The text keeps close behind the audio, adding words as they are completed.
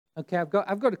Okay, I've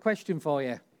got a question for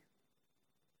you.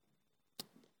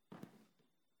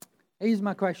 Here's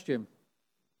my question.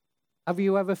 Have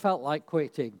you ever felt like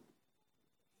quitting?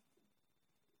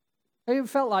 Have you ever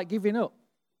felt like giving up?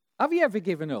 Have you ever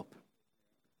given up?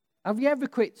 Have you ever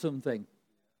quit something?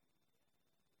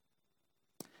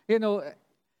 You know,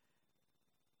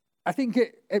 I think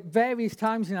at various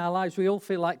times in our lives we all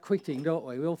feel like quitting, don't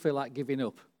we? We all feel like giving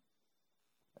up.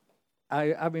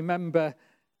 I remember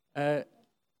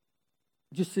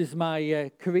just as my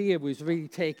career was really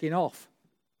taking off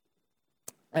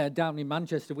down in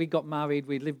Manchester, we got married,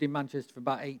 we lived in Manchester for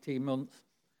about 18 months.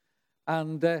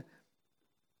 And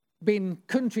being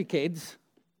country kids,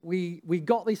 we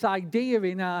got this idea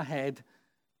in our head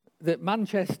that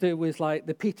Manchester was like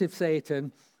the pit of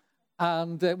Satan,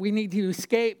 and we needed to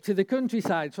escape to the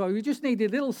countryside. So we just needed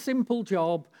a little simple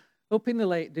job up in the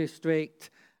Lake District,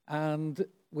 and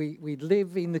we'd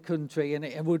live in the country, and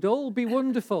it would all be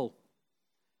wonderful.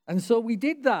 And so we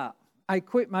did that. I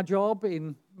quit my job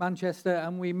in Manchester,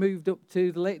 and we moved up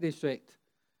to the Lake District.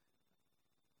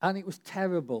 And it was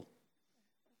terrible.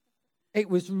 It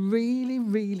was really,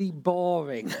 really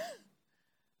boring.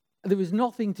 There was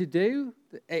nothing to do.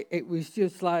 It was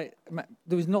just like,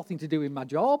 there was nothing to do in my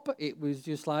job. It was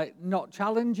just like not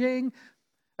challenging.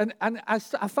 And I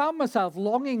found myself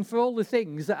longing for all the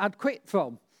things that I'd quit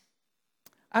from.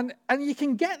 And you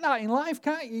can get that in life,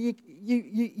 can't you?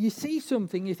 You see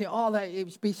something, you think, oh, it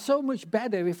would be so much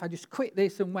better if I just quit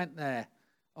this and went there.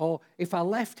 Or if I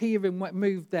left here and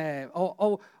moved there,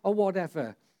 or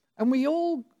whatever. And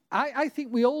I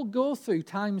think we all go through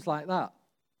times like that.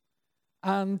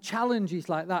 And challenges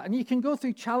like that. And you can go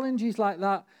through challenges like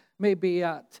that maybe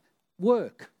at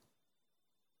work,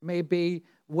 maybe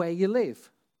where you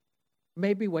live,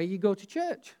 maybe where you go to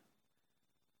church,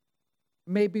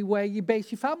 maybe where you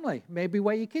base your family, maybe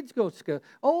where your kids go to school.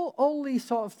 All these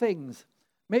sort of things.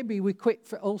 Maybe we quit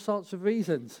for all sorts of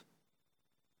reasons.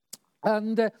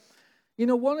 And,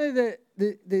 one of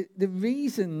the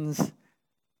reasons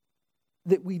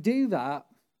that we do that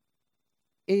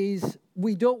is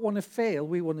we don't want to fail,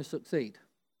 we want to succeed.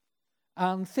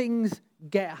 And things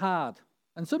get hard.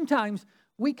 And sometimes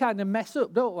we kind of mess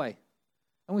up, don't we?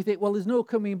 And we think, well, there's no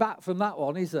coming back from that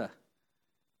one, is there?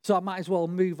 So I might as well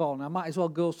move on. I might as well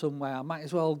go somewhere. I might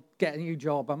as well get a new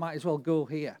job. I might as well go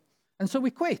here. And so we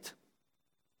quit.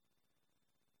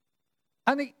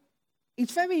 And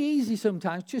it's very easy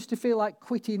sometimes just to feel like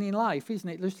quitting in life, isn't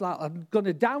it? Just like, I'm going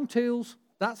to down tools.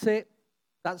 That's it.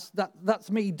 That's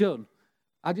me done.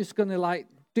 I'm just going to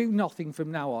do nothing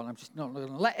from now on. I'm just not going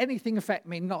to let anything affect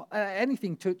me, not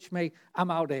anything touch me.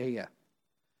 I'm out of here.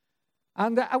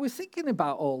 And I was thinking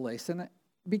about all this, and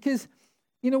because,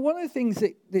 one of the things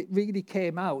that really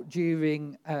came out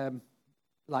during the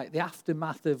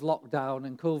aftermath of lockdown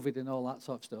and COVID and all that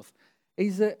sort of stuff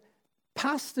is that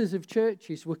pastors of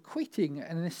churches were quitting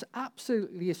at an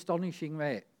absolutely astonishing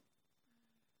rate.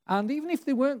 And even if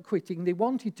they weren't quitting, they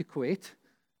wanted to quit,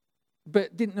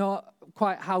 but didn't know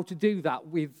quite how to do that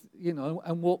with,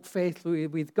 and walk faithfully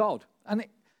with God. And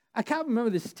I can't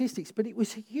remember the statistics, but it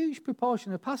was a huge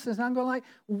proportion of pastors. And I'm going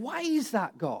why is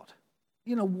that, God?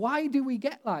 Why do we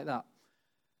get like that?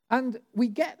 And we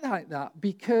get like that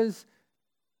because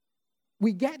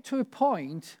we get to a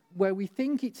point where we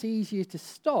think it's easier to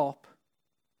stop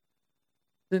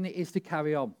than it is to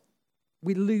carry on.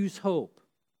 We lose hope.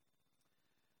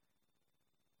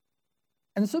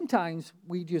 And sometimes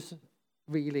we just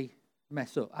really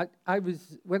mess up.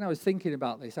 When I was thinking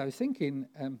about this, I was thinking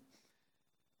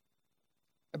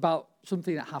about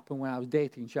something that happened when I was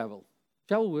dating Cheryl.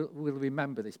 Cheryl will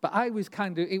remember this, but it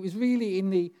was really in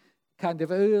the kind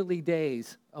of early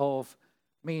days of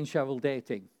me and Cheryl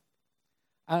dating.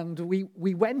 And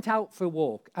we went out for a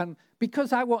walk, and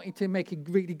because I wanted to make a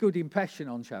really good impression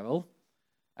on Cheryl,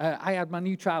 I had my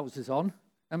new trousers on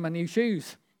and my new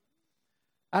shoes.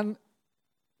 And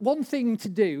one thing to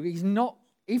do is not,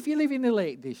 if you live in the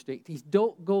Lake District, is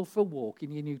don't go for a walk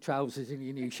in your new trousers and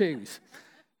your new shoes,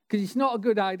 because it's not a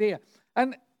good idea.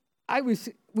 And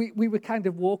we were kind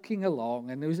of walking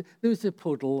along, and there was a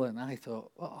puddle, and I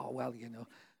thought, oh well,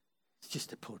 it's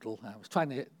just a puddle. I was trying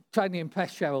to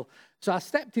impress Cheryl, so I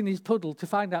stepped in this puddle to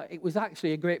find out it was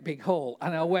actually a great big hole,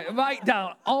 and I went right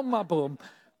down on my bum,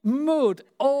 mud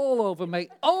all over me,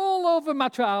 all over my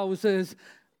trousers.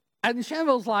 And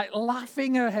Cheryl's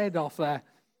laughing her head off there.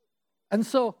 And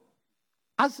so,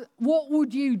 what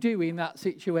would you do in that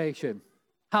situation,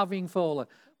 having fallen?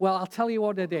 Well, I'll tell you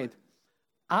what I did.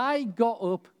 I got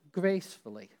up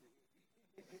gracefully.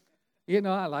 I and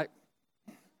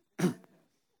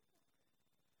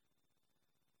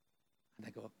I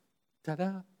go,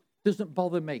 ta-da, doesn't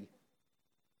bother me.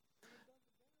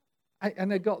 I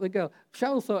got the girl.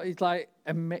 Cheryl thought it's like,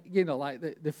 like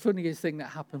the funniest thing that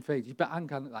happened for ages. But I'm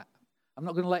kind of like, I'm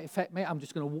not going to let it affect me. I'm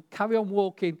just going to carry on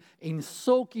walking in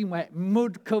soaking wet,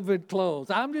 mud-covered clothes.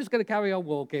 I'm just going to carry on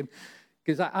walking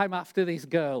because I'm after this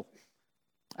girl.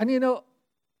 And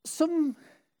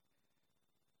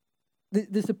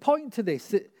there's a point to this,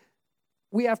 that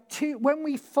we have when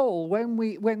we fall, when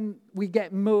we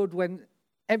get mud, when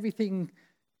everything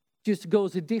just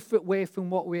goes a different way from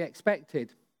what we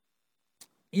expected,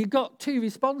 you've got two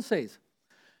responses.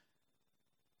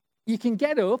 You can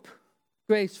get up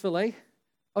gracefully,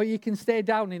 or you can stay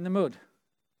down in the mud.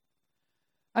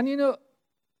 And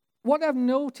what I've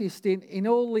noticed in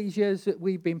all these years that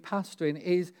we've been pastoring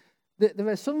is that there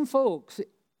are some folks,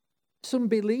 some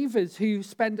believers, who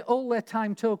spend all their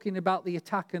time talking about the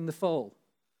attack and the fall.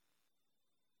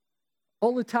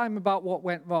 All the time about what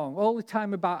went wrong, all the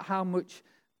time about how much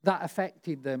that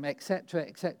affected them, etc.,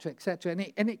 etc., etc.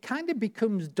 And it kind of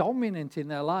becomes dominant in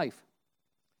their life.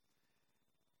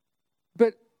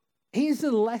 But here's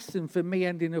the lesson for me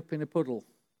ending up in a puddle.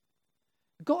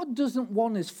 God doesn't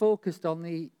want us focused on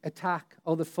the attack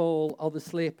or the fall or the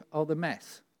slip or the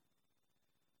mess.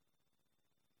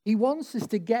 He wants us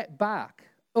to get back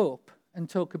up and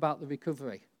talk about the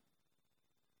recovery.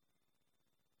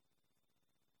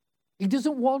 He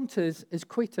doesn't want us as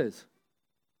quitters.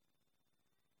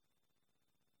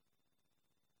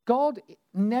 God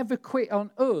never quit on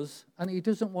us, and he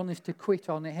doesn't want us to quit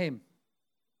on him.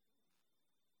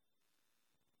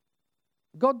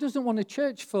 God doesn't want a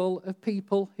church full of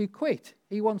people who quit.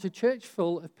 He wants a church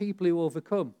full of people who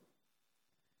overcome.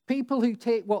 People who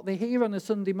take what they hear on a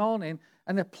Sunday morning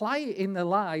and apply it in their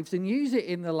lives and use it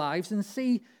in their lives and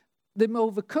see them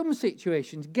overcome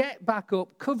situations, get back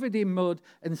up, covered in mud,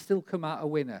 and still come out a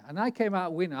winner. And I came out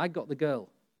a winner. I got the girl.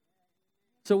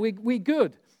 So we're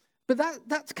good. But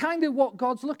that's kind of what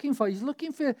God's looking for. He's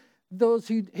looking for those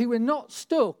who are not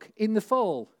stuck in the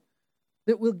fall,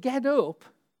 that will get up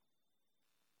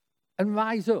and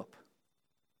rise up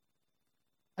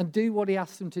and do what he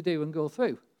asks them to do and go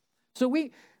through. So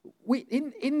we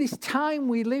in this time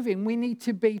we live in, we need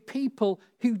to be people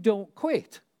who don't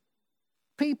quit.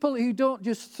 People who don't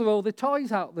just throw the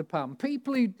toys out the pan.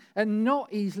 People who are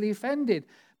not easily offended.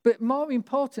 But more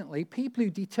importantly, people who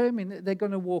determine that they're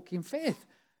going to walk in faith,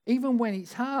 even when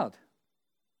it's hard.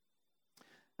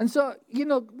 And so,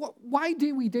 why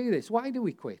do we do this? Why do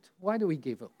we quit? Why do we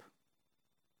give up?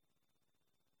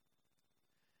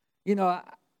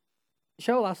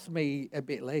 Cheryl asked me a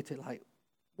bit later,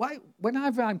 why,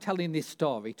 whenever I'm telling this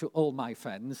story to all my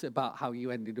friends about how you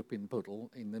ended up in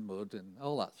puddle, in the mud and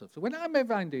all that stuff, so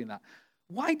whenever I'm doing that,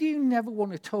 why do you never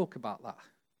want to talk about that?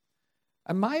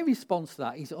 And my response to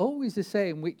that is always the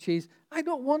same, which is, I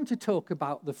don't want to talk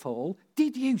about the fall.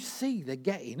 Did you see the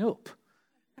getting up?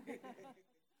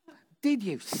 Did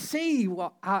you see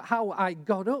how I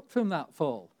got up from that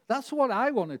fall? That's what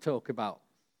I want to talk about.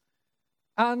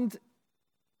 And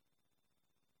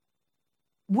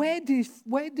where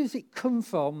does it come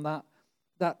from,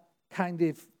 that kind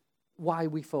of why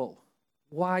we fall,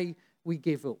 why we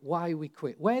give up, why we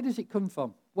quit? Where does it come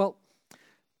from? Well,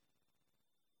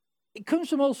 it comes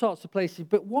from all sorts of places,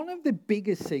 but one of the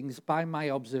biggest things by my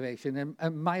observation,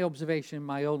 and my observation in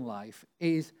my own life,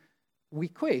 is we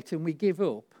quit and we give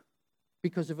up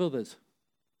because of others.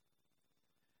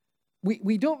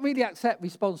 We don't really accept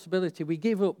responsibility. We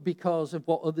give up because of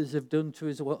what others have done to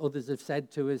us, or what others have said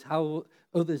to us, how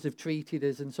others have treated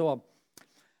us, and so on.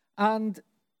 And,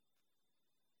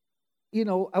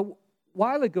 a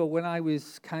while ago when I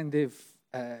was kind of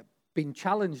being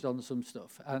challenged on some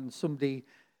stuff and somebody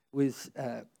was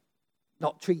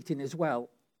not treating as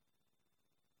well,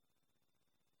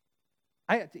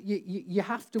 you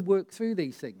have to work through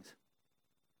these things.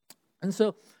 And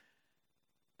so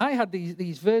I had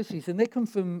these verses, and they come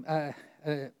from a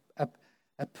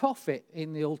prophet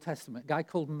in the Old Testament, a guy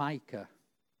called Micah.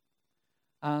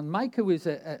 And Micah was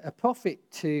a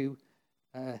prophet to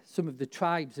some of the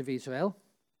tribes of Israel.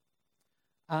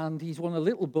 And he's one of the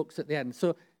little books at the end.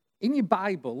 So in your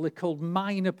Bible, they're called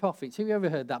minor prophets. Have you ever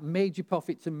heard that? Major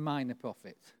prophets and minor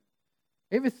prophets.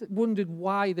 Ever wondered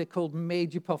why they're called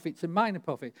major prophets and minor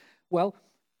prophets? Well,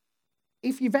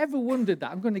 if you've ever wondered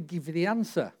that, I'm going to give you the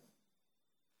answer.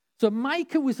 So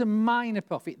Micah was a minor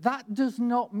prophet. That does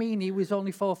not mean he was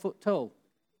only 4 foot tall.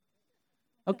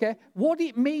 Okay? What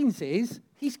it means is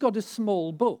he's got a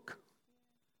small book.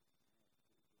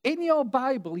 In your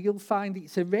Bible, you'll find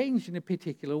it's arranged in a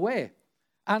particular way.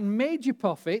 And major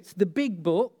prophets, the big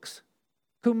books,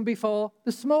 come before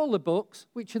the smaller books,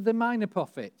 which are the minor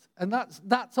prophets. And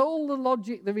that's all the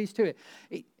logic there is to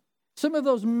it. Some of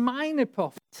those minor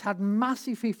prophets it's had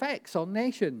massive effects on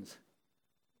nations.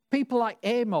 People like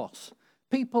Amos,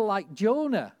 people like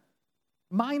Jonah,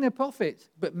 minor prophets,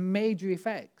 but major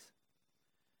effects.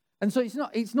 And so it's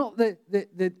not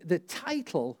the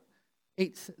title,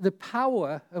 it's the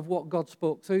power of what God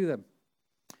spoke through them.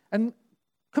 And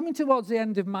coming towards the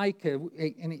end of Micah,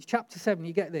 in its chapter 7,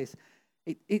 you get this.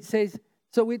 It says,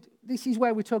 this is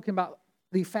where we're talking about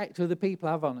the effect of the people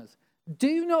have on us.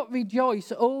 Do not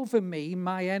rejoice over me,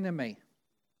 my enemy.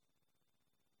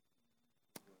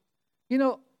 You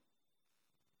know,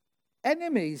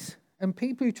 enemies and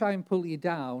people who try and pull you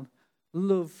down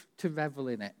love to revel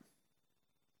in it.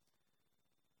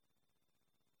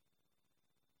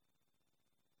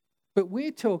 But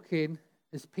we're talking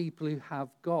as people who have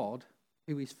God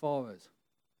who is for us.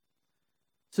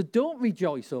 So don't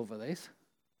rejoice over this.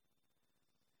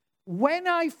 When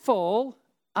I fall,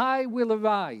 I will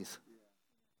arise.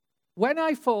 When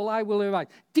I fall, I will arise.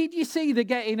 Did you see the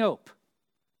getting up?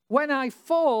 When I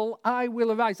fall, I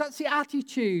will arise. That's the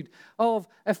attitude of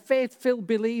a faith-filled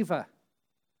believer.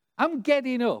 I'm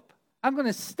getting up. I'm going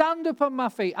to stand up on my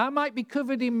feet. I might be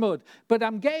covered in mud, but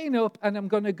I'm getting up and I'm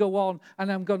going to go on and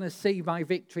I'm going to see my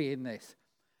victory in this.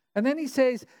 And then he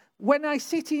says, when I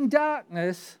sit in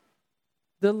darkness,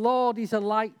 the Lord is a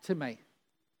light to me.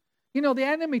 You know, the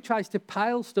enemy tries to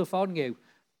pile stuff on you.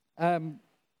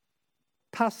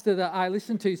 Pastor that I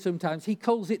listen to sometimes, he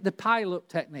calls it the pile-up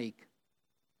technique.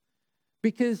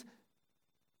 Because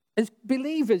as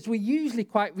believers, we're usually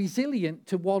quite resilient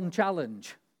to one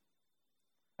challenge.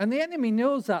 And the enemy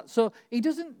knows that. So he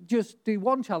doesn't just do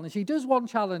one challenge. He does one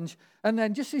challenge, and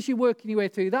then just as you're working your way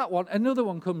through that one, another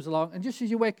one comes along. And just as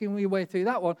you're working your way through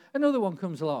that one, another one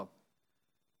comes along.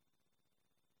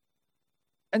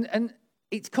 And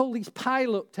it's called his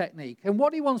pile-up technique. And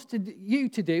what he wants you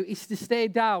to do is to stay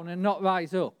down and not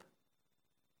rise up.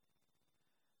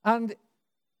 And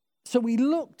so we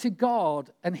look to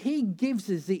God, and he gives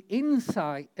us the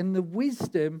insight and the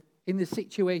wisdom in the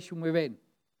situation we're in.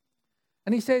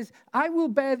 And he says, I will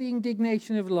bear the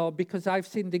indignation of the Lord because I've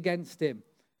sinned against him,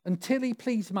 until he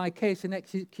pleads my case and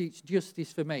executes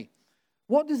justice for me.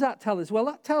 What does that tell us? Well,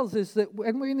 that tells us that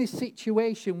when we're in this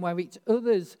situation where it's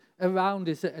others around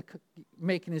us that are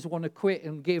making us want to quit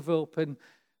and give up and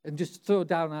just throw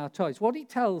down our toys, what it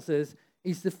tells us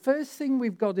is the first thing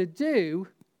we've got to do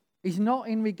is not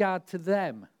in regard to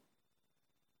them.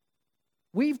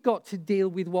 We've got to deal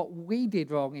with what we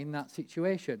did wrong in that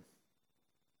situation.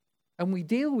 And we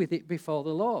deal with it before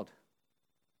the Lord.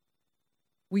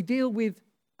 We deal with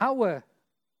our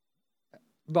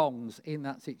wrongs in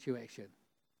that situation.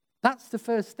 That's the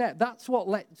first step. That's what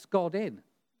lets God in.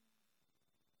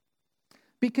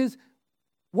 Because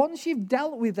once you've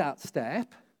dealt with that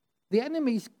step, the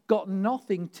enemy's got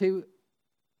nothing to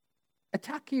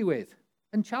attack you with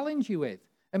and challenge you with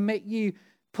and make you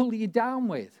pull you down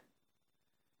with.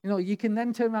 You know, you can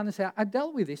then turn around and say, I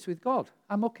dealt with this with God.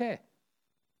 I'm okay.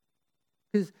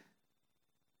 Because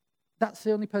that's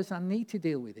the only person I need to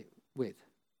deal with it with.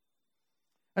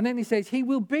 And then he says, he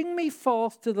will bring me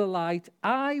forth to the light.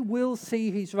 I will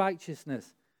see his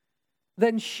righteousness.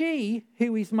 Then she,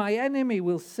 who is my enemy,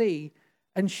 will see,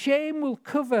 and shame will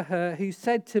cover her who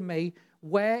said to me,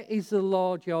 where is the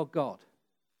Lord your God?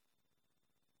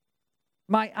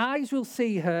 My eyes will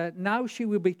see her. Now she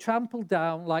will be trampled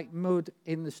down like mud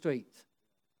in the streets.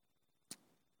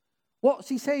 What's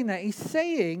he saying there? He's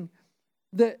saying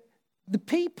that the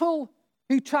people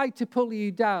who tried to pull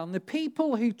you down, the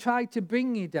people who tried to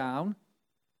bring you down,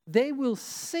 they will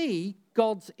see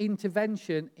God's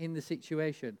intervention in the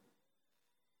situation.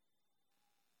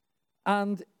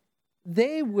 And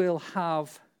they will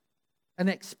have an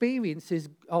experience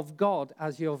of God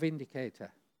as your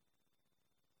vindicator.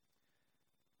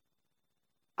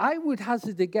 I would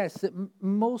hazard a guess that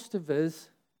most of us,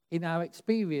 in our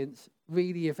experience,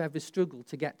 really have ever struggled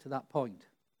to get to that point.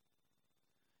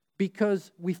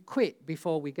 Because we've quit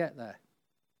before we get there.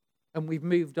 And we've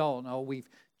moved on, or we've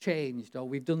changed, or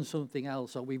we've done something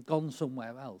else, or we've gone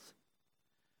somewhere else.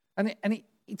 And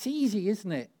it's easy,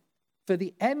 isn't it, for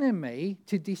the enemy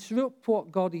to disrupt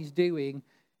what God is doing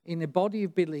in a body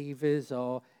of believers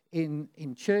or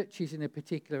in churches in a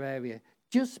particular area,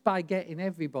 just by getting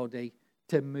everybody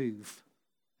to move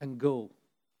and go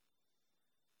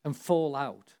and fall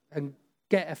out and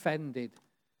get offended.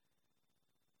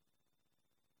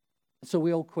 So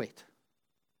we all quit.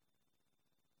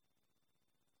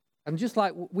 And just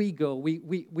like we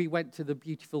went to the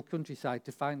beautiful countryside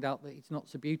to find out that it's not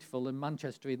so beautiful, and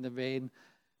Manchester in the rain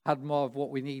had more of what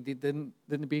we needed than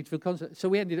the beautiful countryside. So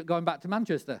we ended up going back to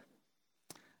Manchester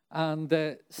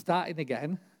and starting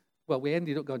again. Well, we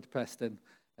ended up going to Preston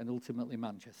and ultimately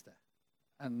Manchester.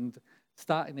 and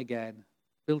starting again,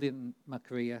 building my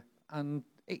career, and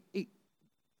it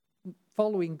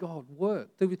following God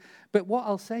worked. But what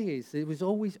I'll say is there was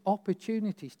always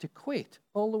opportunities to quit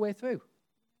all the way through.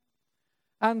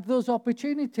 And those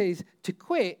opportunities to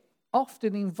quit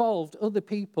often involved other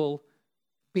people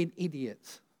being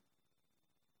idiots,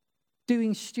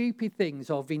 doing stupid things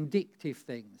or vindictive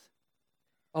things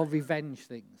or revenge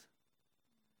things.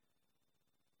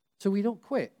 So we don't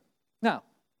quit. Now,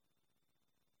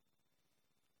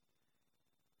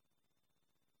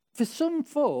 for some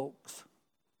folks,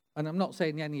 and I'm not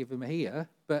saying any of them are here,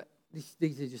 but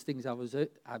these are just things I've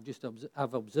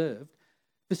observed.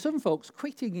 For some folks,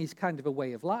 quitting is kind of a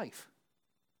way of life.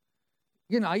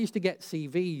 You know, I used to get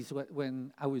CVs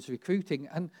when I was recruiting,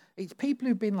 and it's people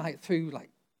who've been through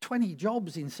 20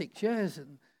 jobs in 6 years,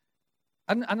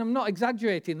 and I'm not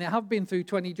exaggerating. They have been through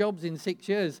 20 jobs in 6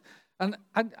 years. And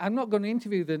I'm not going to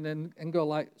interview them and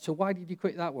go so why did you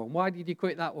quit that one? Why did you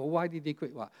quit that one? Why did you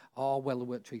quit that? Oh, well, they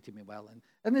weren't treating me well.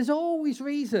 And there's always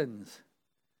reasons.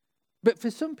 But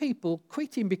for some people,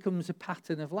 quitting becomes a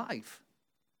pattern of life.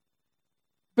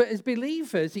 But as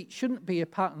believers, it shouldn't be a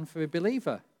pattern for a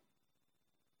believer.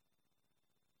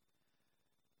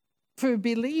 For a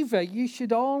believer, you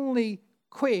should only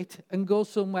quit and go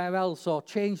somewhere else or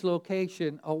change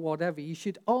location or whatever. You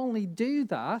should only do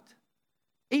that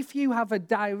if you have a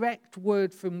direct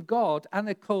word from God and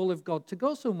a call of God to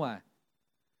go somewhere.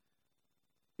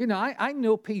 You know, I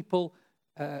know people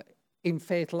in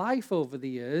faith life over the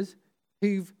years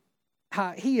who've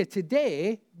here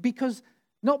today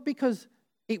not because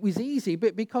it was easy,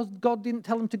 but because God didn't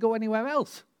tell them to go anywhere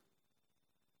else.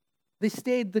 They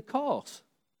stayed the course.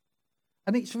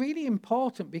 And it's really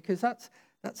important because that's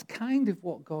kind of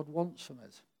what God wants from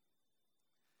us.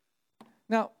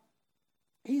 Now,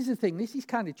 here's the thing, this is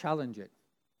kind of challenging.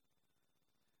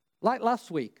 Like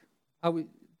last week,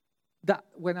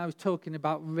 when I was talking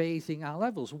about raising our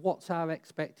levels, what's our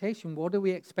expectation? What are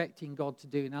we expecting God to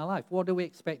do in our life? What are we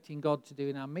expecting God to do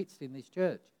in our midst in this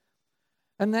church?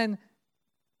 And then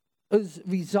us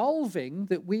resolving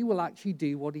that we will actually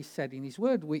do what he said in his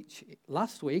word, which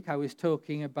last week I was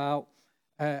talking about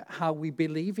how we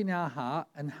believe in our heart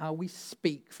and how we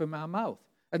speak from our mouth.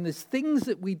 And there's things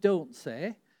that we don't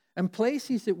say, and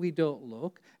places that we don't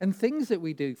look, and things that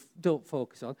we don't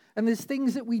focus on. And there's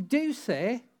things that we do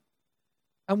say,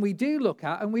 and we do look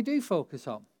at, and we do focus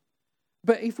on.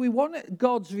 But if we want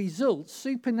God's results,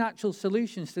 supernatural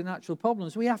solutions to natural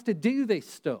problems, we have to do this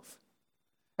stuff.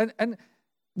 And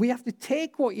we have to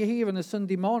take what you hear on a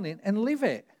Sunday morning and live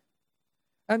it.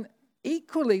 And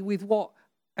equally with what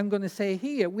I'm going to say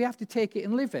here, we have to take it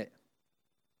and live it.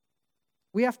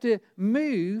 We have to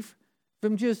move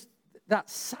from just that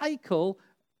cycle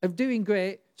of doing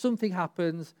great, something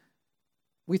happens,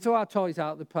 we throw our toys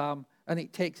out the pram, and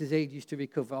it takes us ages to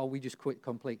recover, or we just quit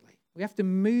completely. We have to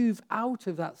move out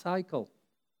of that cycle.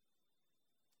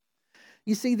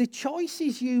 You see, the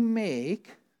choices you make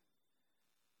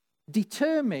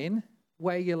determine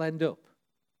where you'll end up.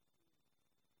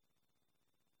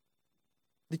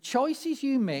 The choices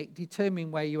you make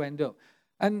determine where you end up.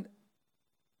 And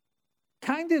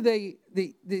kind of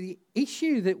the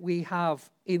issue that we have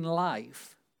in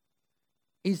life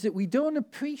is that we don't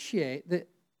appreciate that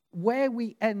where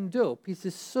we end up is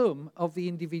the sum of the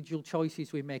individual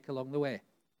choices we make along the way.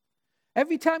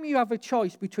 Every time you have a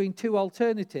choice between two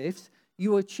alternatives,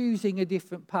 you are choosing a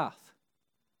different path.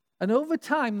 And over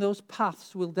time, those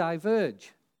paths will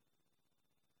diverge.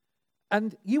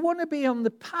 And you want to be on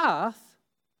the path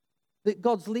that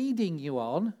God's leading you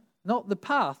on, not the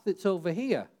path that's over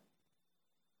here.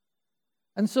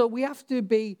 And so we have to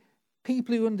be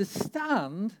people who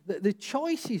understand that the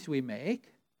choices we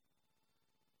make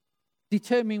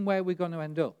determine where we're going to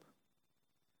end up.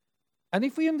 And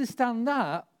if we understand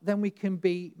that, then we can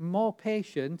be more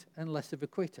patient and less of a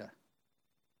quitter.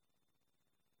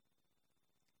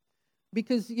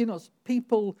 Because, you know,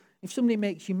 people, if somebody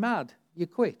makes you mad, you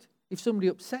quit. If somebody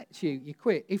upsets you, you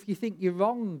quit. If you think you're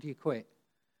wronged, you quit.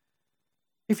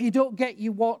 If you don't get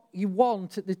what you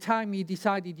want at the time you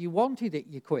decided you wanted it,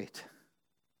 you quit.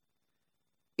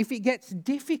 If it gets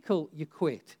difficult, you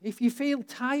quit. If you feel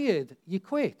tired, you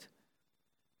quit.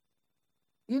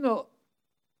 You know,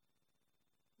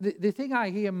 the thing I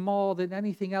hear more than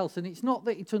anything else, and it's not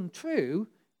that it's untrue,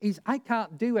 is I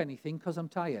can't do anything because I'm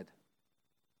tired.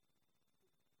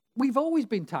 We've always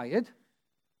been tired.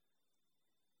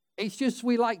 It's just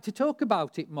we like to talk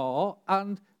about it more,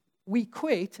 and we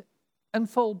quit and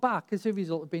fall back as a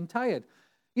result of being tired.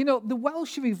 You know, the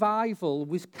Welsh revival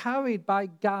was carried by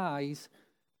guys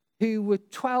who were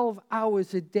 12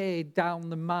 hours a day down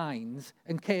the mines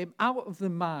and came out of the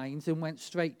mines and went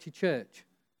straight to church.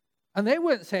 And they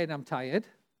weren't saying, I'm tired.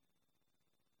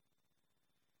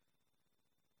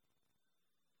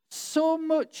 So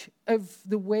much of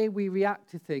the way we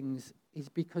react to things is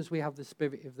because we have the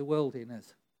spirit of the world in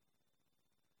us.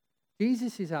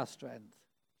 Jesus is our strength.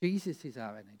 Jesus is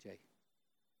our energy.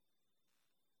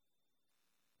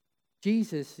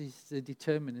 Jesus is the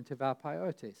determinant of our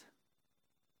priorities.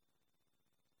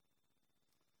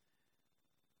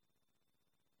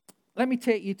 Let me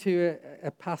take you to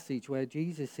a passage where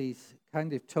Jesus is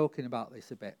kind of talking about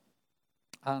this a bit.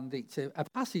 And it's a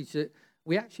passage that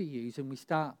we actually use, and we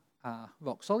start our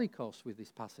Rock Solid course with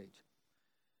this passage.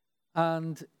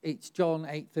 And it's John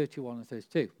 8:31 and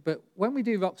 32. But when we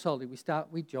do Rock Solid, we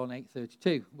start with John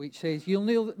 8:32, which says,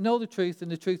 you'll know the truth, and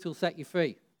the truth will set you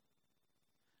free.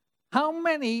 How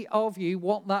many of you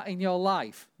want that in your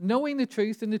life? Knowing the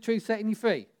truth and the truth setting you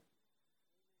free?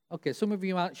 Okay, some of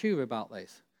you aren't sure about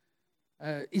this.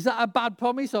 Is that a bad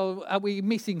promise, or are we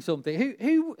missing something?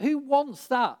 Who wants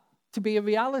that to be a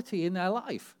reality in their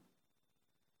life?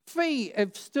 Free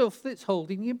of stuff that's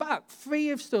holding you back. Free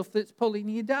of stuff that's pulling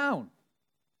you down.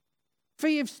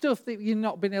 Free of stuff that you've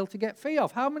not been able to get free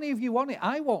of. How many of you want it?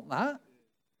 I want that.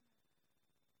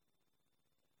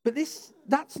 But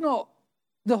that's not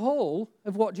the whole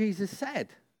of what Jesus said.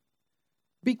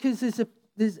 Because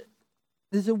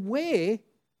there's a way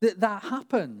that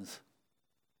happens.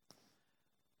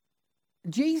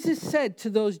 Jesus said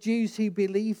to those Jews who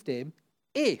believed him,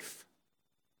 if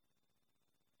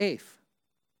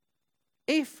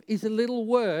is a little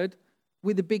word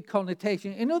with a big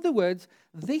connotation. In other words,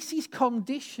 this is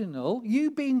conditional.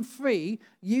 You being free,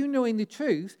 you knowing the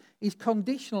truth, is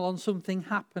conditional on something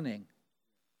happening.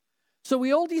 So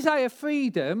we all desire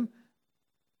freedom,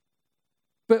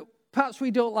 but perhaps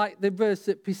we don't like the verse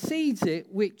that precedes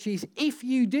it, which is, if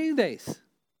you do this,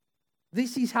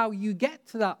 this is how you get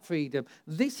to that freedom.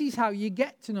 This is how you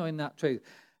get to knowing that truth.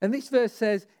 And this verse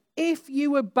says, if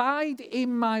you abide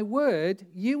in my word,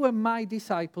 you are my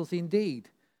disciples indeed.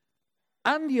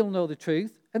 And you'll know the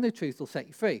truth, and the truth will set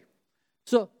you free.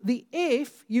 So the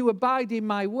if you abide in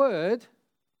my word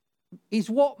is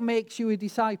what makes you a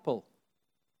disciple.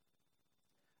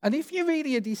 And if you're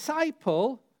really a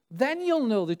disciple, then you'll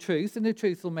know the truth, and the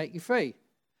truth will make you free.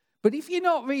 But if you're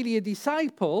not really a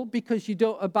disciple because you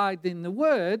don't abide in the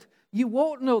word, you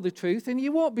won't know the truth and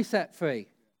you won't be set free.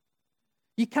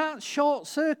 You can't short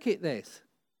circuit this.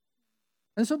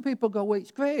 And some people go, well,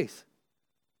 it's grace.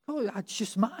 Oh, it's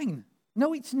just mine.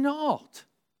 No, it's not.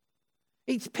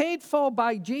 It's paid for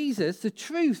by Jesus. The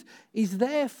truth is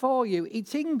there for you.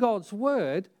 It's in God's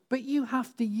word, but you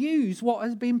have to use what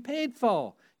has been paid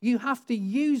for. You have to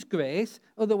use grace,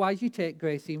 otherwise you take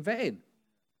grace in vain.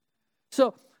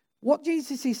 So, what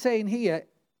Jesus is saying here,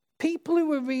 people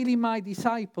who are really my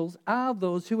disciples are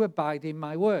those who abide in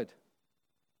my word.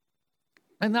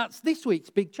 And that's this week's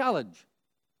big challenge.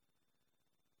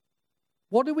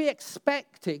 What are we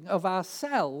expecting of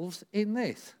ourselves in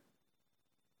this?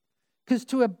 Because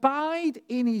to abide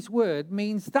in his word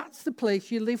means that's the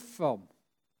place you live from.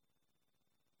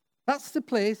 That's the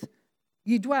place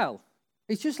you dwell.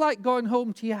 It's just like going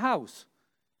home to your house.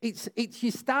 It's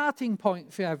your starting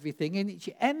point for everything, and it's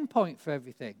your end point for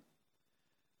everything.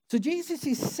 So Jesus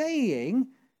is saying,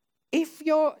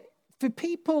 for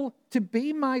people to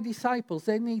be my disciples,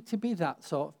 they need to be that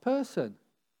sort of person.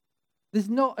 There's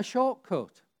not a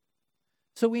shortcut.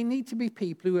 So we need to be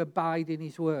people who abide in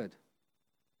his word.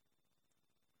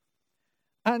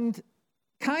 And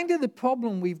kind of the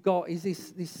problem we've got is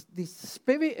this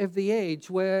spirit of the age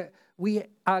where we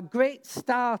are great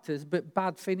starters but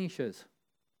bad finishers.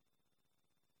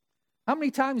 How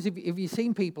many times have you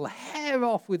seen people hair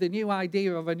off with a new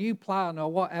idea or a new plan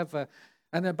or whatever,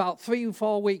 and about 3 or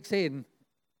 4 weeks in,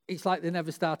 it's like they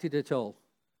never started at all,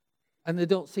 and they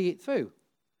don't see it through?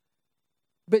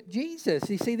 But Jesus,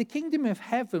 you see, the kingdom of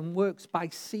heaven works by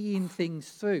seeing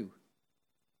things through.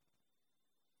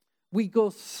 We go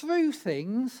through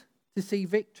things to see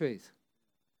victories.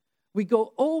 We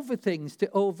go over things to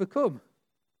overcome.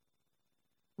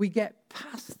 We get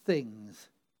past things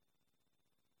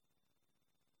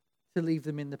to leave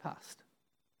them in the past.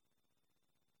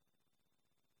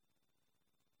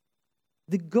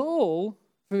 The goal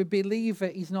for a believer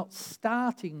is not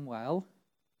starting well,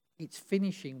 it's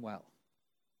finishing well.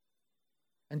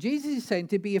 And Jesus is saying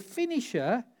to be a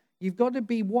finisher, you've got to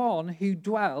be one who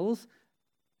dwells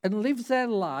and lives their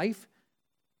life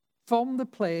from the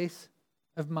place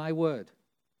of my word.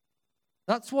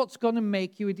 That's what's going to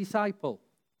make you a disciple.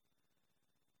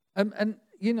 And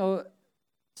you know,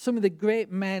 some of the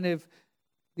great men of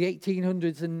the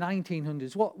 1800s and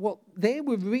 1900s, what they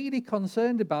were really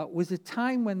concerned about was a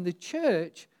time when the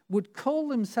church would call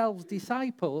themselves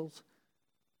disciples,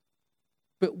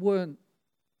 but weren't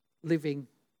living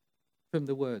from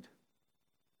the word.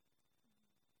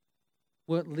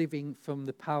 Weren't living from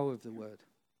the power of the word.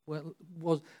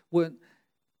 Weren't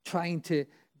trying to,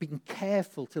 being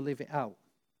careful to live it out.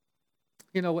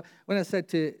 You know, when I said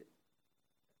to,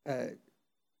 I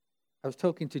was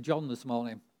talking to John this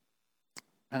morning,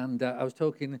 and I was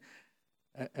talking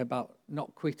about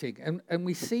not quitting. And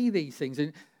we see these things,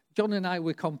 and John and I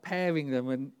were comparing them,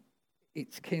 and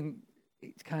it's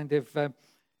kind of,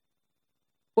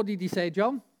 what did he say,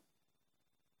 John?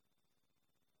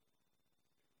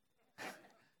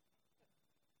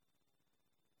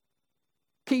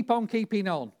 Keep on keeping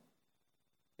on.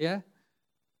 Yeah?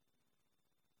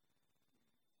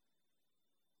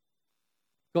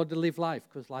 Got to live life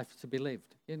because life is to be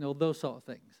lived. You know, those sort of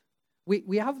things.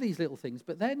 We have these little things,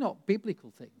 but they're not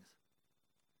biblical things.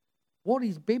 What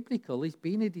is biblical is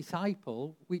being a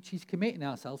disciple, which is committing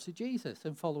ourselves to Jesus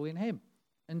and following him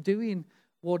and doing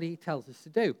what he tells us to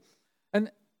do. And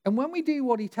when we do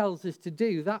what he tells us to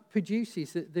do, that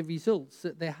produces the results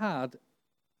that they had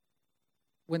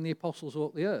when the apostles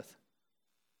walked the earth.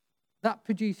 That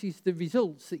produces the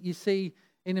results that you see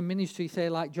in a ministry, say,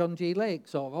 like John G.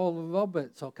 Lakes or Oral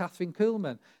Roberts or Catherine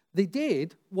Kuhlman. They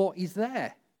did what is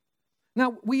there.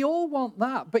 Now, we all want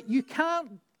that, but you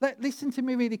can't, listen to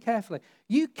me really carefully,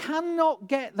 you cannot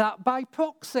get that by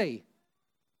proxy.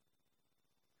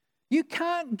 You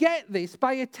can't get this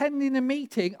by attending a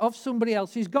meeting of somebody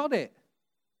else who's got it.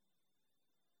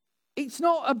 It's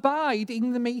not abide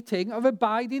in the meeting or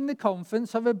abide in the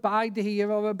conference or abide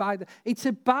here or abide. It's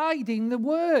abide in the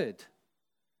word.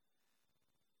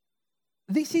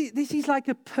 This is like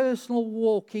a personal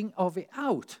walking of it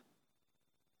out.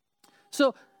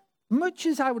 So much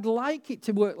as I would like it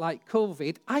to work like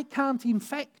COVID, I can't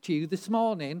infect you this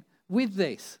morning with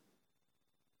this.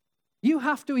 You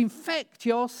have to infect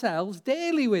yourselves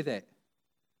daily with it.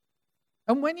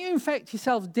 And when you infect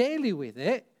yourselves daily with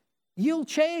it, you'll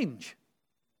change.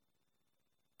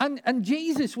 And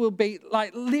Jesus will be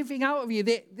like living out of you.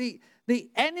 The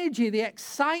energy, the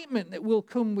excitement that will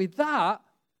come with that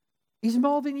is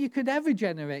more than you could ever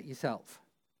generate yourself.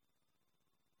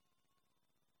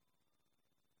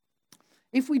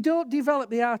 If we don't develop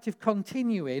the art of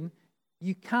continuing,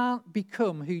 you can't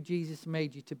become who Jesus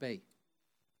made you to be.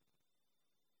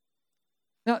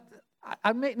 Now,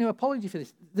 I make no apology for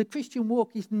this. The Christian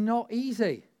walk is not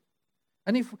easy.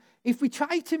 And if we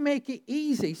try to make it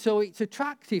easy so it's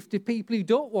attractive to people who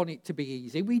don't want it to be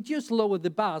easy, we just lower the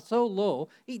bar so low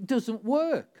it doesn't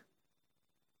work.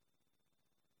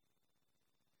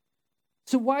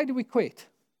 So why do we quit?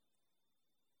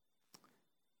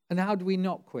 And how do we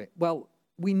not quit? Well,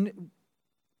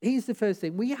 here's the first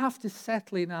thing. We have to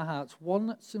settle in our hearts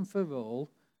once and for all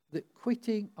that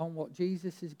quitting on what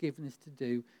Jesus has given us to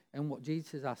do and what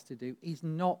Jesus has asked to do is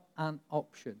not an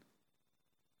option.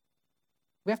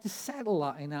 We have to settle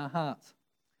that in our hearts.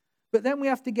 But then we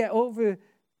have to get over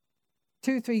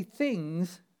 2-3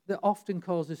 things that often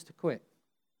cause us to quit.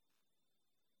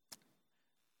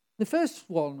 The first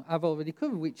one I've already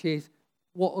covered, which is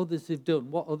what others have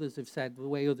done, what others have said, the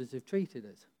way others have treated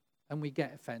us. And we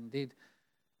get offended.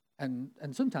 And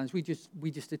sometimes we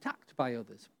just attacked by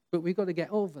others. But we've got to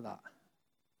get over that.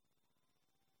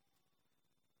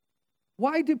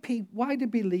 Why do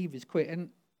believers quit? And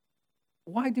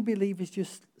why do believers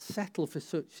just settle for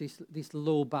this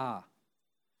low bar?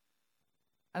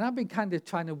 And I've been kind of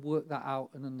trying to work that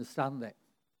out and understand it.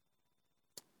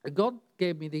 God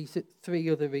gave me these 3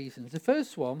 other reasons. The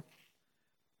first one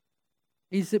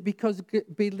is that because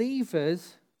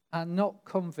believers are not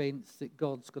convinced that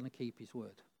God's going to keep his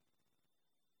word.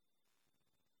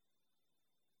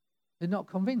 They're not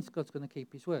convinced God's going to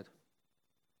keep his word.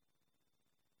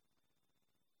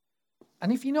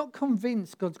 And if you're not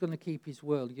convinced God's going to keep his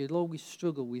word, you'll always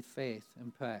struggle with faith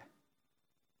and prayer.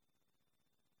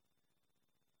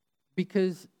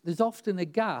 Because there's often a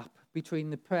gap between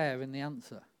the prayer and the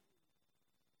answer.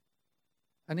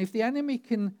 And if the enemy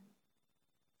can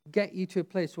get you to a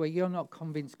place where you're not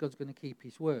convinced God's going to keep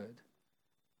his word,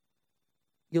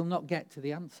 you'll not get to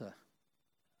the answer.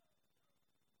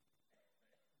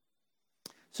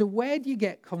 So where do you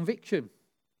get conviction?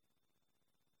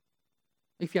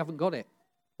 If you haven't got it,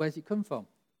 where's it come from?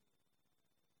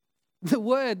 The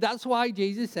word. That's why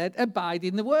Jesus said, abide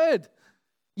in the word.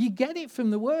 You get it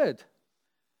from the word.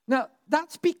 Now,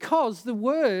 that's because the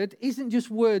word isn't just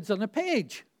words on a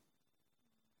page.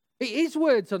 It is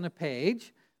words on a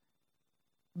page,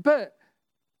 but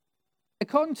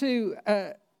according to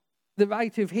the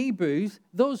writer of Hebrews,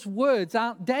 those words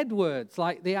aren't dead words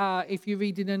like they are if you're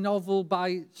reading a novel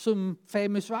by some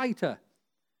famous writer.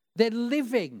 They're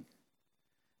living.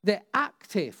 They're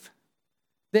active.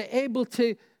 They're able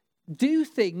to do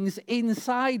things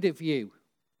inside of you.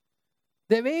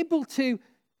 They're able to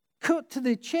cut to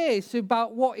the chase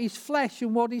about what is flesh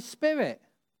and what is spirit.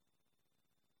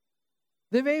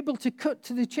 They're able to cut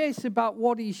to the chase about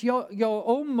what is your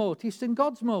own motives and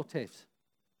God's motives.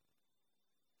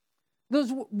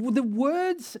 The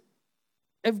words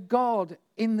of God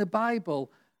in the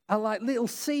Bible are like little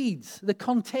seeds, the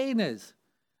containers.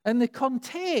 And they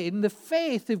contain the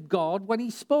faith of God when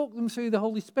he spoke them through the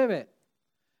Holy Spirit.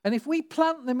 And if we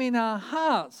plant them in our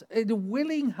hearts, in a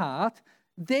willing heart,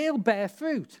 they'll bear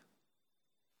fruit.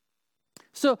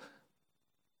 So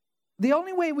the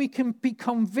only way we can be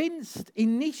convinced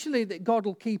initially that God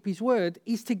will keep his word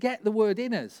is to get the word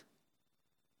in us.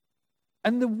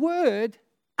 And the word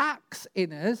acts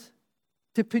in us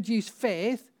to produce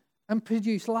faith and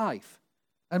produce life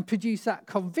and produce that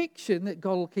conviction that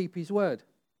God will keep his word.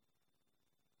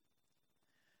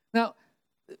 Now,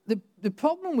 the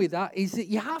problem with that is that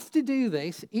you have to do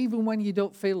this even when you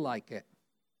don't feel like it.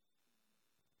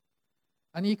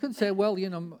 And you could say, well,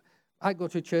 I go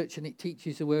to a church and it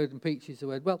teaches the word and preaches the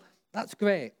word. Well, that's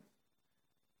great.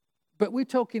 But we're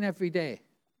talking every day.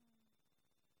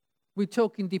 We're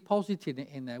talking depositing it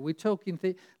in there. We're talking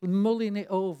mulling it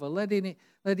over, let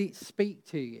it speak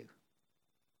to you.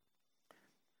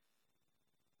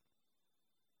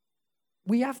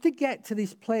 We have to get to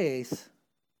this place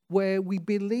where we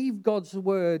believe God's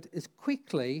word as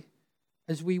quickly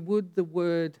as we would the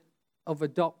word of a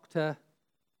doctor,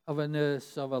 of a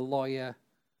nurse, of a lawyer,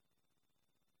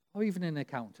 or even an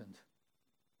accountant.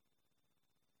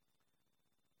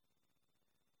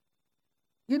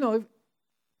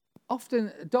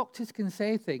 Often doctors can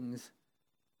say things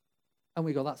and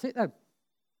we go, that's it then.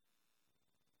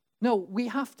 No, we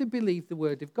have to believe the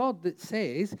word of God that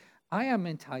says, I am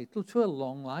entitled to a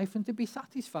long life and to be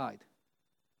satisfied.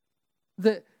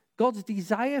 That God's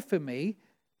desire for me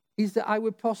is that I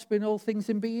would prosper in all things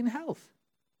and be in health.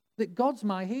 That God's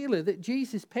my healer, that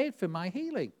Jesus paid for my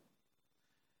healing.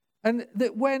 And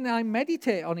that when I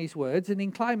meditate on his words and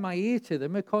incline my ear to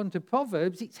them, according to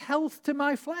Proverbs, it's health to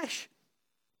my flesh.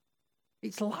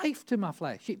 It's life to my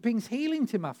flesh. It brings healing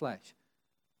to my flesh.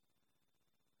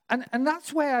 And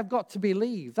that's where I've got to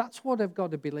believe. That's what I've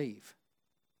got to believe.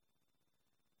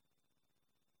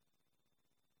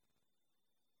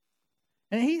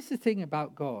 And here's the thing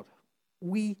about God.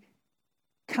 We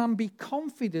can be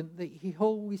confident that he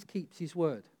always keeps his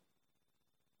word.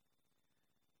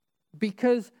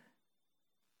 Because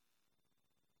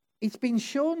it's been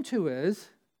shown to us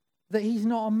that he's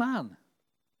not a man.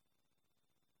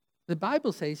 The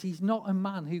Bible says he's not a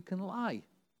man who can lie.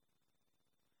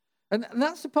 And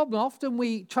that's the problem. Often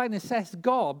we try and assess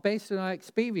God based on our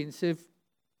experience of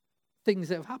things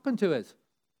that have happened to us,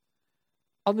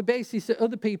 on the basis that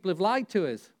other people have lied to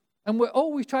us. And we're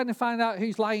always trying to find out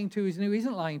who's lying to us and who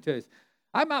isn't lying to us.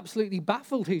 I'm absolutely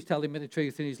baffled who's telling me the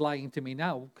truth and who's lying to me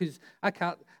now, because I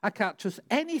can't trust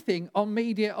anything on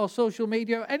media or social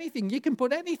media or anything. You can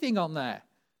put anything on there.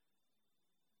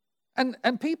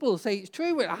 And people say it's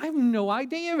true. I have no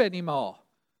idea anymore.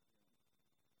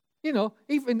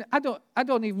 Even I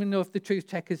don't even know if the truth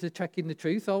checkers are checking the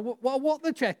truth or what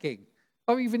they're checking.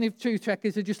 Or even if truth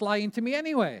checkers are just lying to me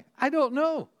anyway. I don't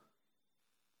know.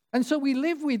 And so we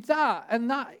live with that, and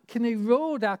that can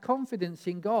erode our confidence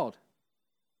in God.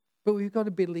 But we've got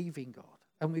to believe in God,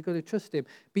 and we've got to trust him,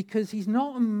 because he's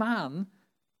not a man,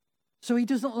 so he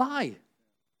doesn't lie.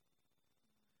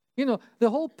 The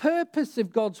whole purpose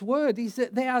of God's word is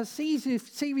that there are a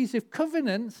series of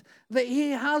covenants that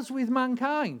he has with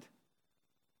mankind.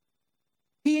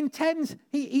 He intends,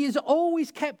 he has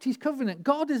always kept his covenant.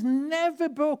 God has never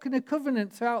broken a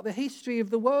covenant throughout the history of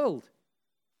the world.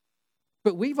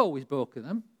 But we've always broken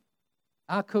them,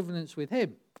 our covenants with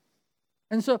him.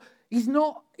 And so he's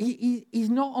not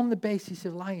on the basis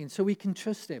of lying, so we can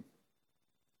trust him.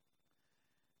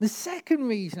 The second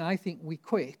reason I think we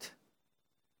quit,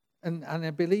 and I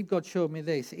believe God showed me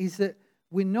this, is that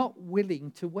we're not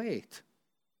willing to wait.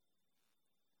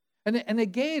 And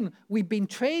again, we've been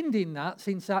trained in that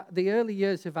since the early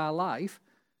years of our life,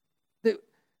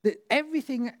 that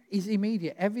everything is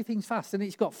immediate, everything's fast, and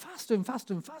it's got faster and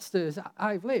faster and faster as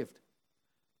I've lived.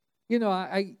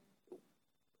 I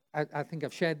think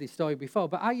I've shared this story before,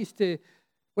 but I used to,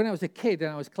 when I was a kid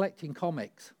and I was collecting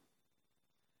comics,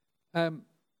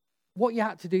 what you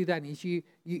had to do then is you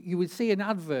would see an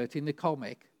advert in the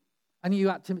comic, and you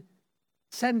had to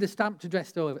send a stamped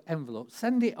addressed envelope,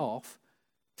 send it off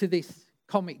to this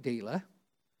comic dealer,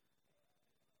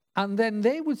 and then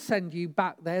they would send you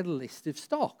back their list of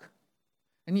stock.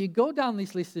 And you go down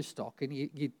this list of stock, and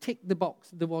you tick the box,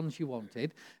 the ones you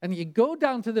wanted, and you go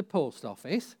down to the post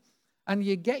office, and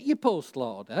you get your postal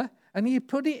order, and you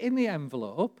put it in the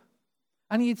envelope,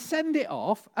 and you'd send it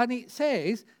off, and it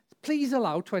says, please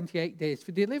allow 28 days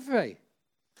for delivery.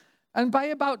 And by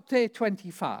about day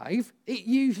 25, it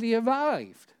usually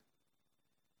arrived.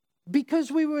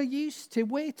 Because we were used to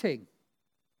waiting.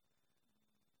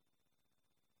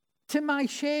 To my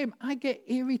shame, I get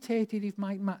irritated if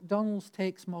my McDonald's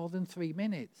takes more than 3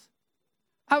 minutes.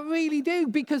 I really do,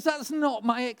 because that's not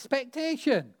my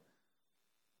expectation.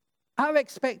 Our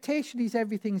expectation is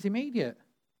everything's immediate.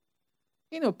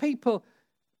 You know, people,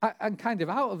 I'm kind of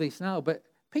out of this now, but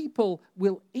people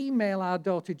will email our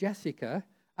daughter Jessica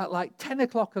at like 10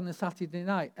 o'clock on a Saturday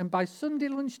night, and by Sunday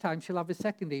lunchtime, she'll have a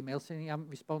second email saying you haven't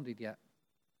responded yet.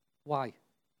 Why?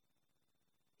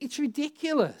 It's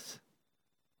ridiculous.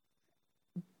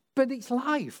 But it's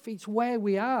life. It's where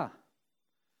we are.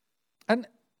 And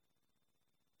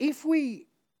if we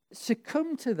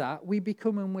succumb to that, we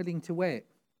become unwilling to wait.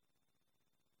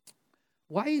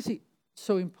 Why is it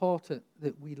so important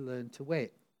that we learn to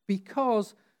wait?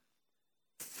 Because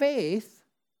faith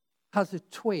has a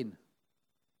twin.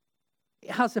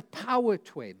 It has a power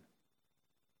twin.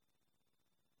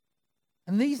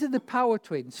 And these are the power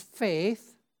twins,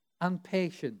 faith and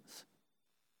patience.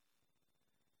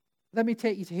 Let me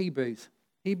take you to Hebrews.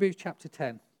 Hebrews chapter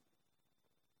 10.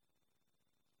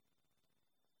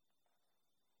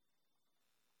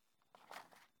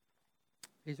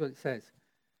 Here's what it says.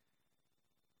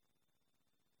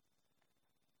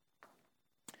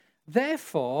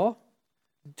 Therefore,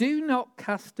 do not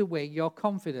cast away your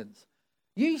confidence.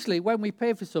 Usually when we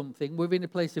pray for something, we're in a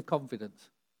place of confidence.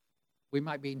 We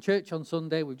might be in church on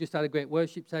Sunday, we've just had a great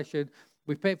worship session,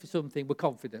 we pray for something, we're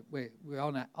confident, we're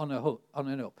on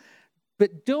and up.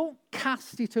 But don't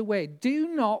cast it away.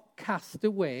 Do not cast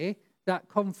away that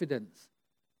confidence.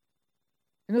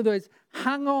 In other words,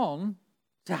 hang on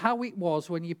to how it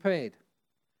was when you prayed.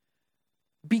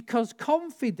 Because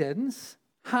confidence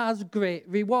has great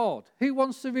reward. Who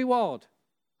wants the reward?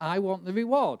 I want the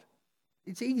reward.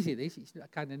 It's easy, this. It's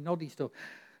that kind of noddy stuff.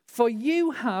 For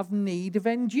you have need of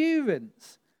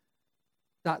endurance.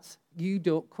 That's you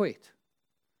don't quit.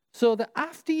 So that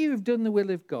after you have done the will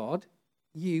of God,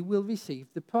 you will receive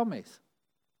the promise.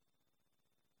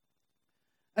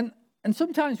 And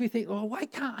sometimes we think, oh, why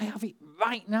can't I have it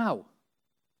right now?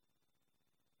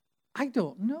 I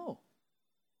don't know.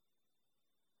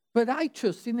 But I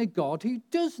trust in a God who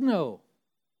does know.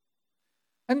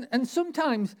 And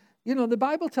sometimes, you know, the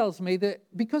Bible tells me that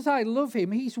because I love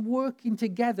him, he's working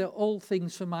together all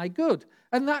things for my good.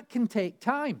 And that can take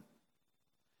time.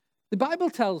 The Bible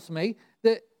tells me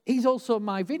that he's also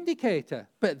my vindicator,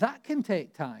 but that can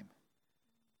take time.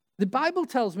 The Bible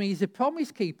tells me he's a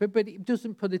promise keeper, but it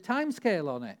doesn't put a time scale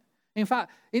on it. In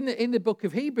fact, in the book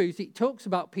of Hebrews, it talks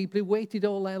about people who waited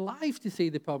all their life to see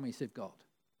the promise of God.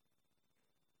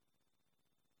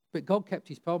 But God kept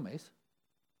his promise.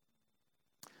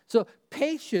 So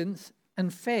patience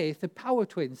and faith are power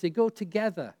twins. They go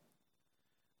together.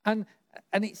 And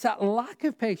it's that lack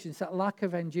of patience, that lack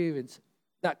of endurance,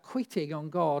 that quitting on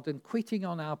God and quitting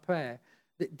on our prayer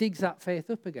that digs that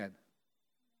faith up again.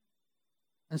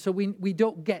 And so we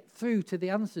don't get through to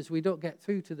the answers. We don't get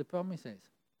through to the promises.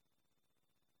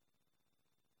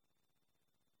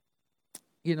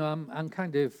 You know, I'm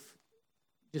kind of,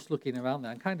 just looking around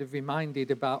there, I'm kind of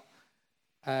reminded about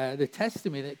the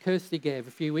testimony that Kirsty gave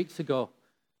a few weeks ago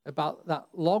about that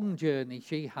long journey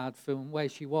she had from where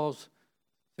she was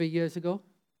 3 years ago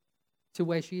to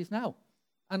where she is now.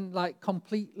 And like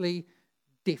completely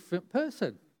different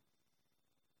person.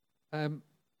 But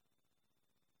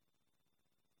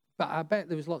I bet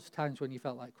there was lots of times when you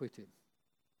felt like quitting.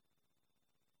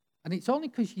 And it's only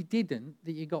because you didn't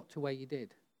that you got to where you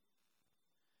did.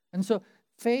 And so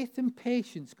faith and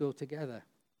patience go together.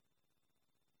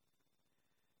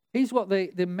 Here's what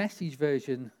the Message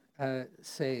version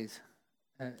says,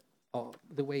 or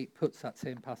the way it puts that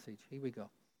same passage. Here we go.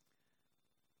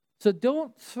 So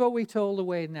don't throw it all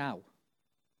away now.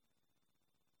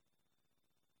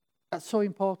 That's so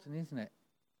important, isn't it?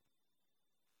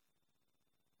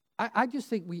 I just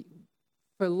think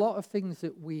for a lot of things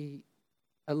that we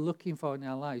are looking for in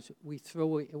our lives, we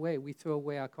throw it away. We throw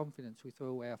away our confidence. We throw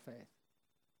away our faith.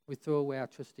 We throw away our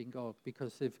trust in God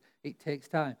because it takes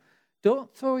time.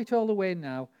 Don't throw it all away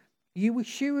now. You were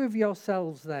sure of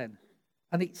yourselves then,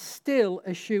 and it's still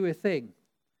a sure thing.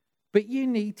 But you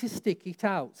need to stick it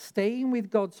out, staying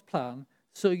with God's plan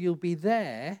so you'll be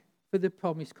there for the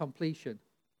promised completion.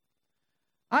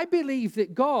 I believe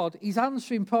that God is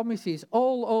answering promises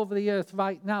all over the earth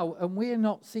right now, and we're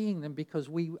not seeing them because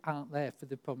we aren't there for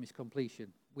the promise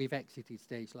completion. We've exited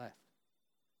stage left.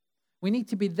 We need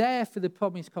to be there for the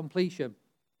promise completion.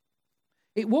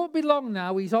 It won't be long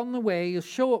now. He's on the way. He'll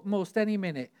show up most any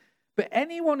minute. But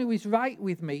anyone who is right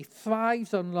with me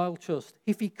thrives on loyal trust.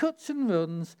 If he cuts and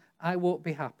runs, I won't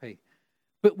be happy.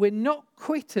 But we're not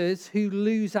quitters who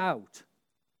lose out.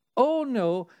 Oh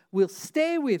no, we'll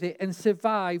stay with it and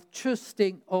survive,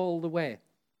 trusting all the way.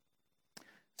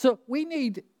 So we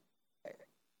need,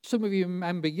 some of you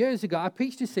remember years ago, I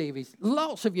preached a series,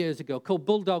 lots of years ago, called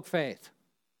Bulldog Faith.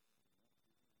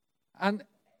 And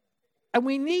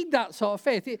we need that sort of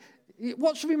faith.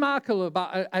 What's remarkable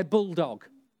about a bulldog?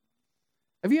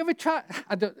 Have you ever tried,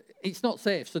 it's not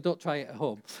safe, so don't try it at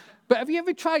home. But have you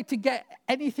ever tried to get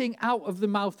anything out of the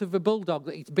mouth of a bulldog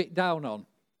that it's bit down on?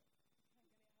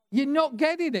 You're not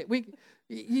getting it.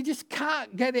 You just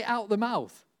can't get it out the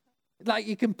mouth. Like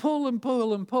you can pull and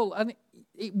pull and pull, and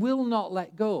it will not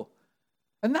let go.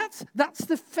 And that's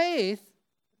the faith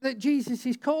that Jesus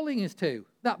is calling us to.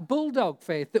 That bulldog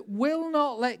faith that will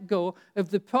not let go of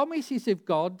the promises of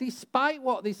God, despite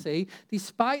what they see,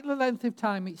 despite the length of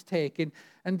time it's taken,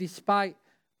 and despite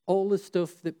all the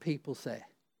stuff that people say.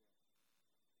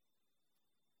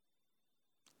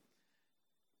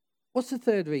 What's the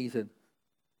third reason?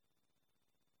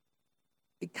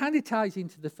 It kind of ties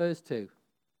into the first two.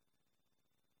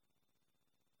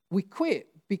 We quit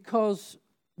because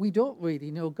we don't really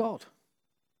know God.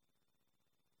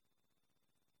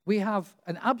 We have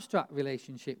an abstract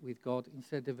relationship with God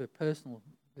instead of a personal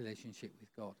relationship with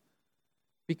God.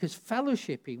 Because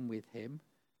fellowshipping with him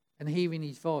and hearing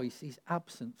his voice is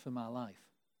absent from our life,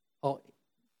 or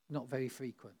not very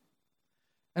frequent.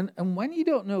 And when you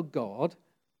don't know God,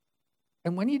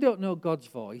 and when you don't know God's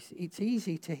voice, it's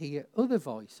easy to hear other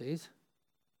voices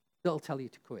that'll tell you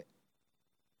to quit.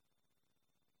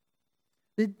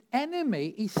 The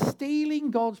enemy is stealing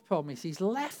God's promises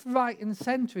left, right, and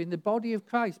center in the body of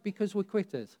Christ because we're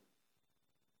quitters.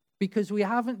 Because we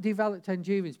haven't developed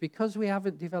endurance, because we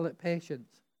haven't developed patience.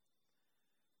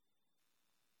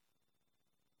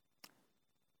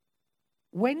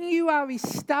 When you are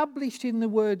established in the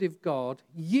Word of God,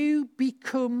 you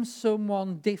become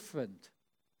someone different.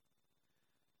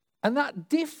 And that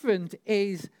different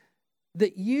is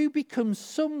that you become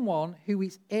someone who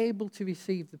is able to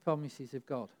receive the promises of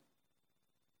God.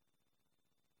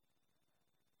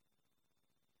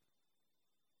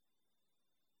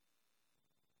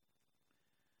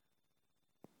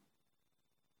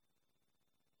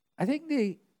 I think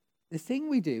the thing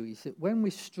we do is that when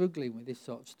we're struggling with this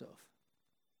sort of stuff,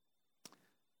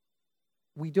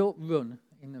 we don't run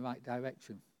in the right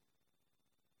direction.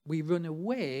 We run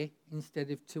away instead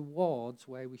of towards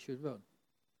where we should run.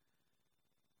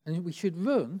 And we should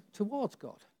run towards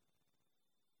God.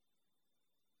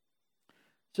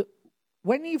 So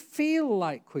when you feel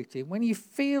like quitting, when you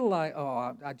feel like,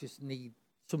 oh, I just need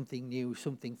something new,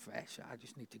 something fresh, I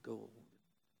just need to go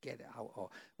get it out. Or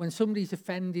when somebody's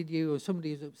offended you or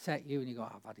somebody's upset you and you go,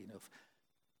 oh, I've had enough.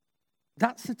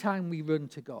 That's the time we run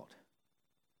to God.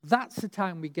 That's the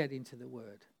time we get into the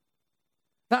Word.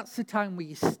 That's the time we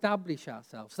establish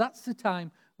ourselves. That's the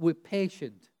time we're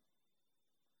patient.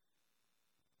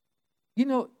 You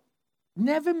know,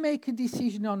 never make a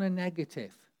decision on a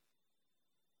negative.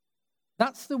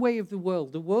 That's the way of the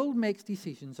world. The world makes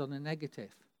decisions on a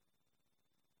negative.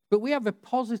 But we have a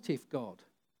positive God.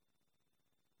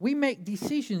 We make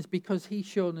decisions because he's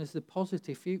shown us the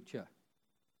positive future.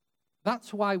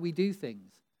 That's why we do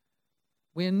things.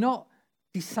 We're not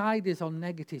deciders on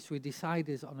negatives, we're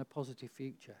deciders on a positive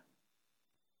future.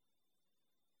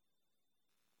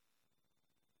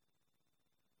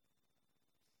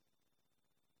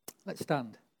 Let's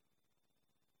stand.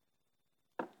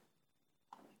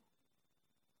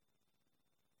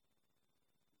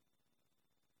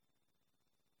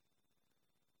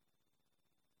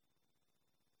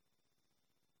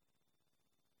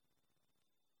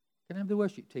 Can I have the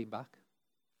worship team back?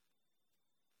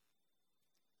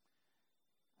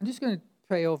 I'm just going to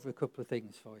pray over a couple of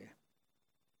things for you.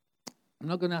 I'm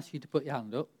not going to ask you to put your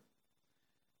hand up.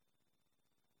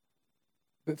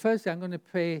 But firstly, I'm going to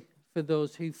pray for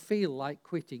those who feel like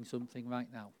quitting something right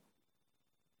now.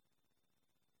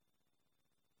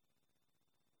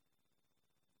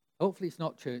 Hopefully it's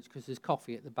not church because there's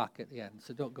coffee at the back at the end,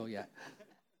 so don't go yet.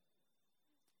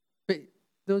 But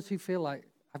those who feel like,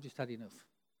 I've just had enough.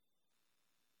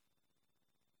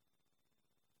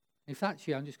 If that's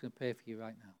you, I'm just going to pray for you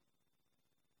right now.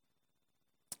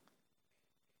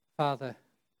 Father,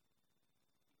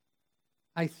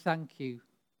 I thank you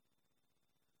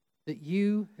that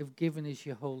you have given us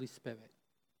your Holy Spirit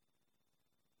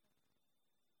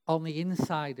on the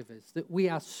inside of us, that we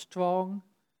are strong,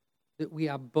 that we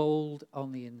are bold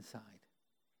on the inside,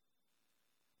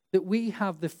 that we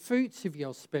have the fruits of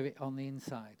your Spirit on the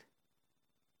inside: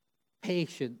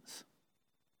 patience,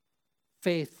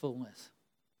 faithfulness,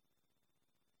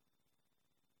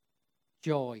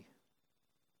 joy.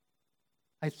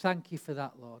 I thank you for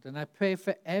that, Lord. And I pray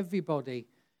for everybody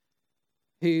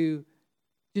who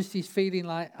just is feeling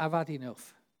like, I've had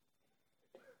enough.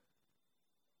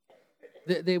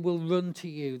 That they will run to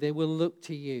you. They will look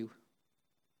to you.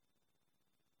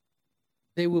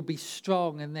 They will be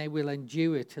strong and they will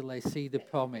endure till they see the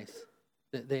promise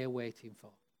that they are waiting for.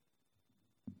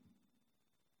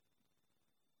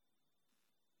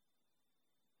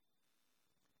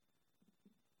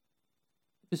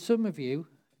 For some of you,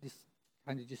 this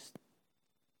kind of just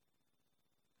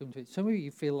come to it. Some of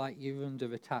you feel like you're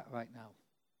under attack right now.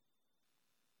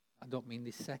 I don't mean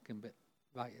this second, but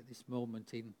right at this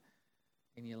moment in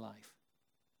your life.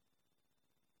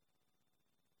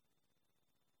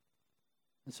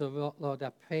 And so, Lord,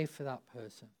 I pray for that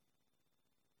person.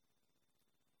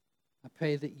 I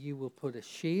pray that you will put a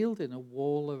shield and a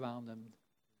wall around them.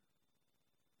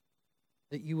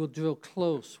 That you will draw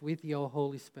close with your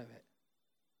Holy Spirit.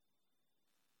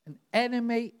 An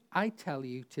enemy, I tell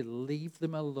you to leave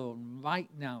them alone right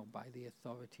now by the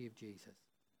authority of Jesus.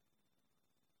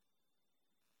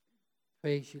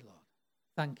 Praise you, Lord.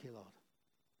 Thank you, Lord.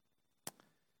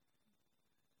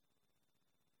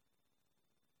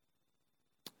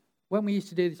 When we used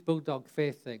to do this bulldog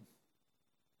faith thing,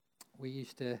 we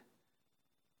used to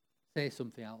say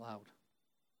something out loud.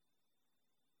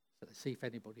 So let's see if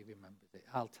anybody remembers it.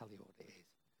 I'll tell you what it is.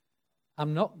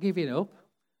 I'm not giving up.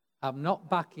 I'm not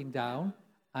backing down.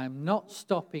 I'm not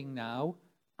stopping now.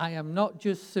 I am not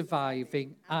just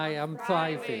surviving. I am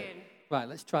thriving. Right,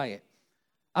 let's try it.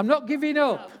 I'm not giving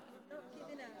up.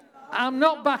 I'm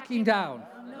not backing down.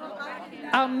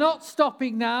 I'm not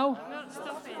stopping now.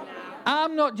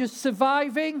 I'm not just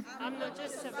surviving.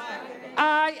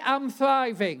 I am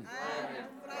thriving.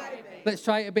 Let's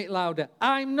try it a bit louder.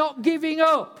 I'm not giving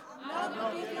up.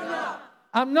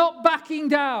 I'm not backing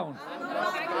down.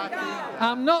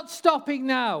 I'm not stopping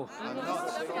now.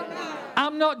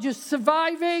 I'm not just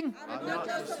surviving.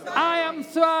 I am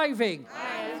thriving.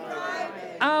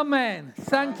 Amen.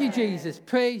 Thank you, Jesus.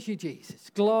 Praise you, Jesus.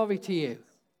 Glory to you.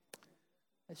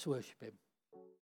 Let's worship him.